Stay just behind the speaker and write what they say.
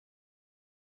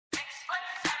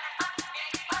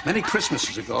Many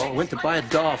Christmases ago, I went to buy a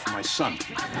doll for my son.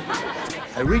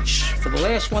 I reached for the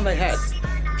last one they had,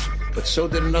 but so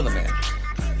did another man.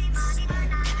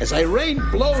 As I rained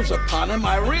blows upon him,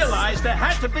 I realized there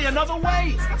had to be another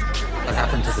way. What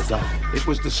happened to the doll? It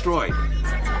was destroyed.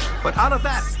 But out of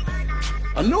that,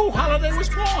 a new holiday was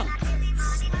born.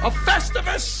 A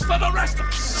Festivus for the rest of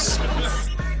us.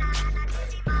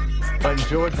 When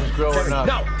George was growing up,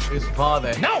 no. his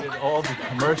father No. hated all the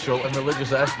commercial and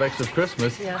religious aspects of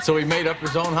Christmas, so he made up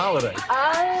his own holiday.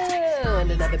 Oh,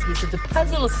 and another piece of the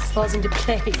puzzle falls into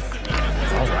place.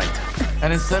 All right.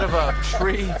 And instead of a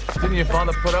tree, didn't your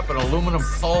father put up an aluminum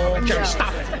pole? Jerry,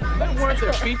 stop it. Then weren't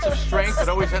there feats of strength that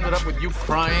always ended up with you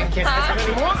crying? Can't take it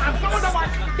anymore. I'm going to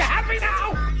work. You happy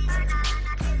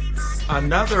now?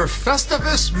 Another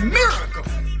Festivus miracle.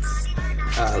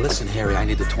 Listen, Harry, I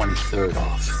need the 23rd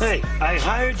off. Hey, I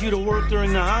hired you to work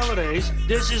during the holidays.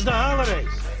 This is the holidays.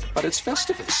 But it's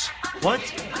Festivus. What?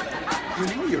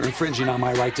 You know you're infringing on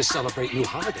my right to celebrate new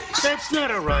holidays. That's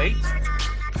not a right.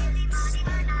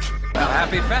 Well,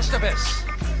 happy Festivus.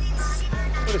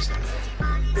 What is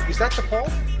that? Is that the pole?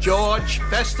 George,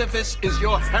 Festivus is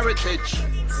your heritage.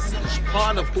 It's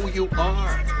part of who you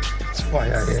are. That's why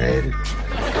I hate it.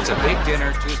 It's a big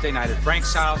dinner Tuesday night at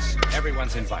Frank's house.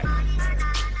 Everyone's invited.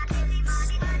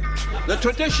 The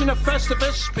tradition of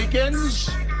Festivus begins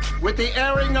with the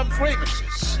airing of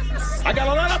grievances. I got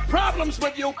a lot of problems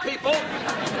with you people.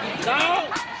 Now,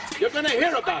 you're going to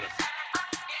hear about it.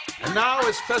 And now,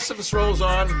 as Festivus rolls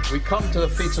on, we come to the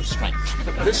feats of strength.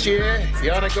 This year, the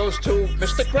honor goes to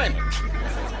Mr. Kramer.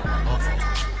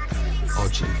 Oh,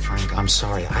 gee, Frank, I'm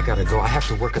sorry. I gotta go. I have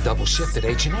to work a double shift at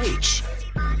H&H.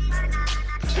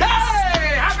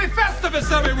 Hey! Happy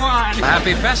Festivus, everyone!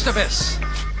 Happy Festivus!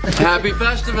 Happy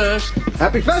Festivus!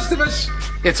 Happy Festivus!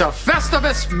 It's a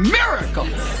Festivus miracle!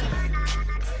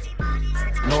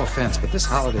 No offense, but this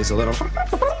holiday's a little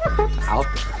out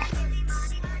there.